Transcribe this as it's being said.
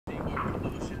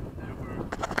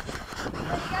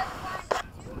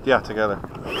Yeah, together.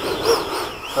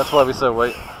 That's why we said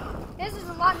wait. This is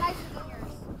a lot nicer than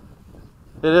yours.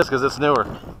 It is, because it's newer.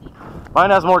 Mine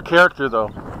has more character, though.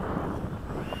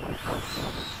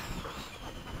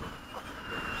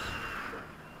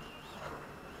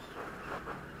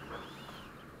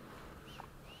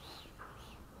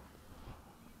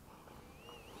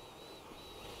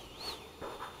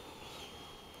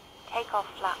 Takeoff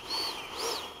flaps.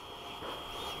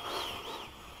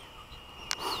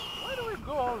 Why do we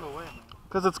go all the way, man?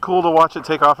 Because it's cool to watch it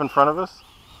take off in front of us.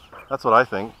 That's what I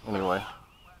think, anyway.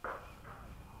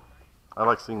 I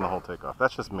like seeing the whole takeoff.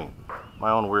 That's just me.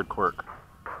 My own weird quirk.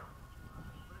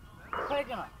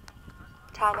 Taking off.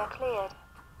 Timer cleared.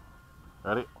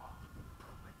 Ready?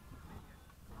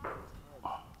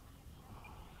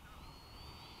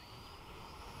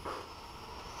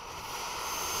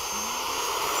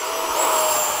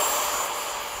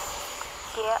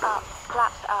 Gear up.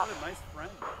 Flaps up. What a nice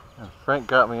friend. Yeah, Frank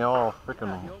got me all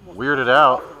freaking He almost weirded fell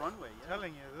out. off the runway.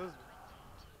 Telling you, this.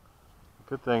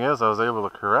 Good thing is I was able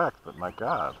to correct, but my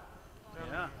God.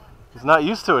 Yeah. He's not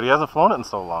used to it. He hasn't flown it in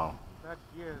so long. That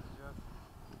gear is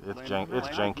just. It's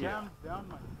janky. Down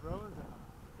my throat and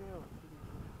still.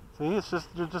 See, it's just,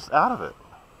 you're just out of it.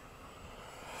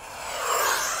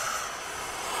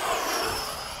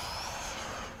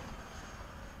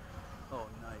 Oh,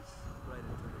 nice. Right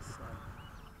into the sun.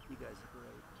 You guys are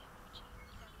great.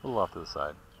 A little off to the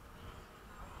side.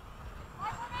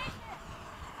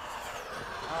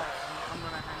 I'm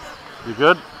gonna hang out here. You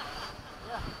good?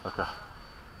 Yeah. Okay.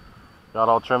 Got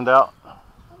all trimmed out? I'm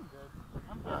good.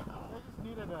 I'm good. I just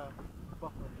needed a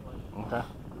buffer flight. Okay.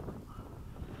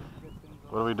 Get things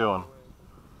What are we doing?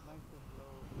 nice and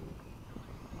low.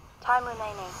 Time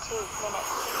remaining 2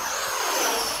 minutes.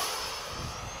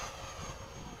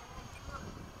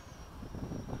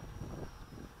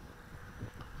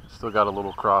 Still got a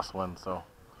little crosswind, so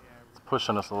it's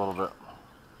pushing us a little bit.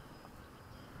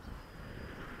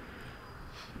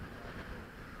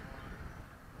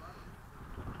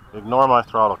 Ignore my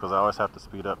throttle because I always have to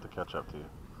speed up to catch up to you.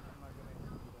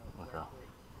 Okay.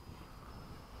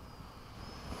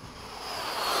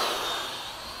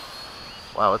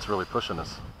 Wow, it's really pushing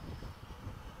us.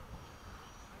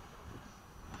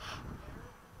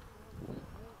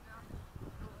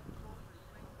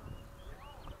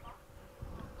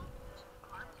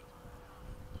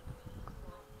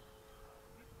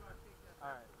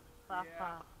 Alright.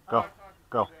 Go.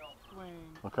 Go.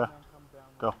 Swing. Okay. And then come down.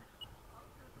 Go.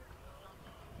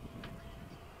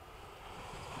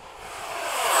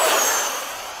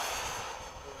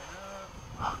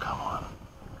 Oh, come on.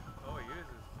 Oh, yours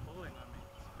is pulling on me.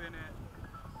 Spin it.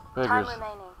 Time Figures.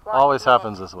 remaining. 1 Always minute.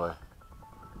 happens this way.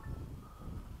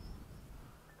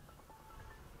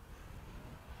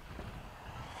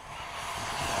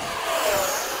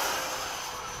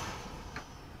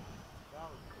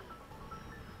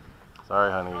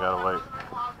 Sorry, honey, you gotta wait.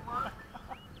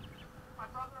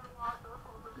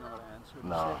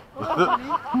 No.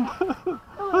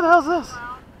 Who the hell's this?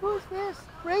 Who's this?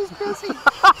 Ray's busy.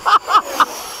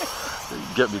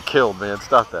 You get me killed, man.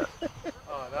 Stop that.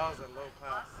 Oh, that was a low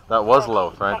pass. That was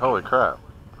low, Frank. Holy crap.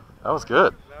 That was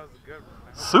good. That was a good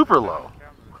one. Super low.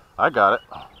 I got it.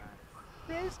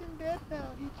 Ray's in bed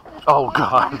now. Oh,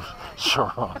 God.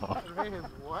 Sure. Ray is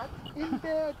what? In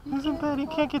bed. He's in bed. He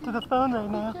can't get to the phone right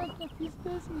now. He's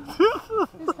busy.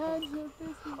 His hands are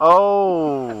busy.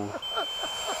 Oh.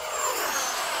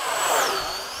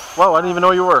 Whoa, I didn't even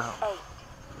know you were. 8,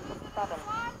 7,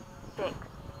 6,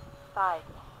 5,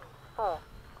 4,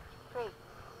 3,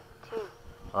 2.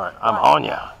 All right, I'm on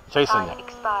ya. Chasing Time you.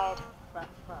 expired.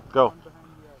 Go.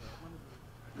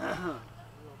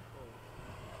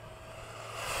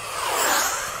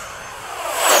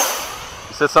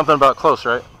 You said something about close,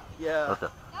 right? Yeah. Okay.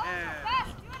 And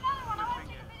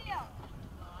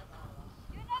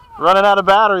Running out of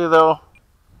battery, though.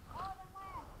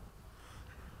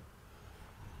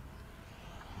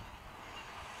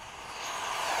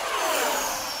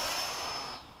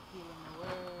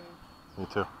 Me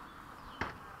too.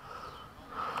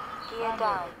 Gear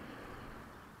down.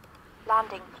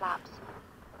 Landing flaps.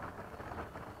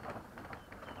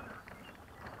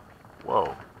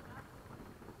 Whoa.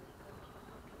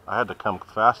 I had to come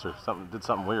faster. Did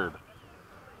something weird.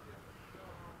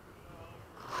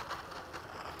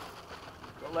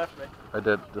 go left, Ray. I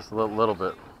did just a little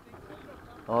bit.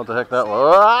 Oh, what the heck that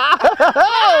was?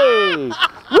 Hey!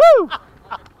 Woo!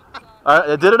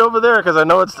 I did it over there because I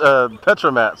know it's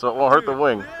Petromat, so it won't hurt the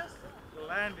wing. This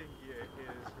landing gear is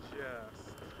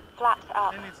just. Flaps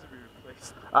up. It needs to be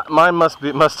replaced. Mine must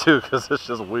too because it's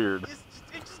just weird. It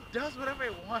just does whatever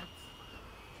it wants.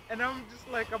 And I'm just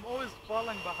like, I'm always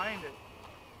falling behind it.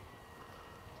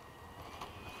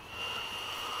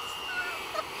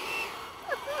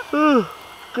 Oh,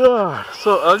 God,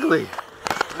 so ugly.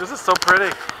 This is so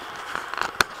pretty.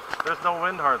 There's no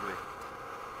wind hardly.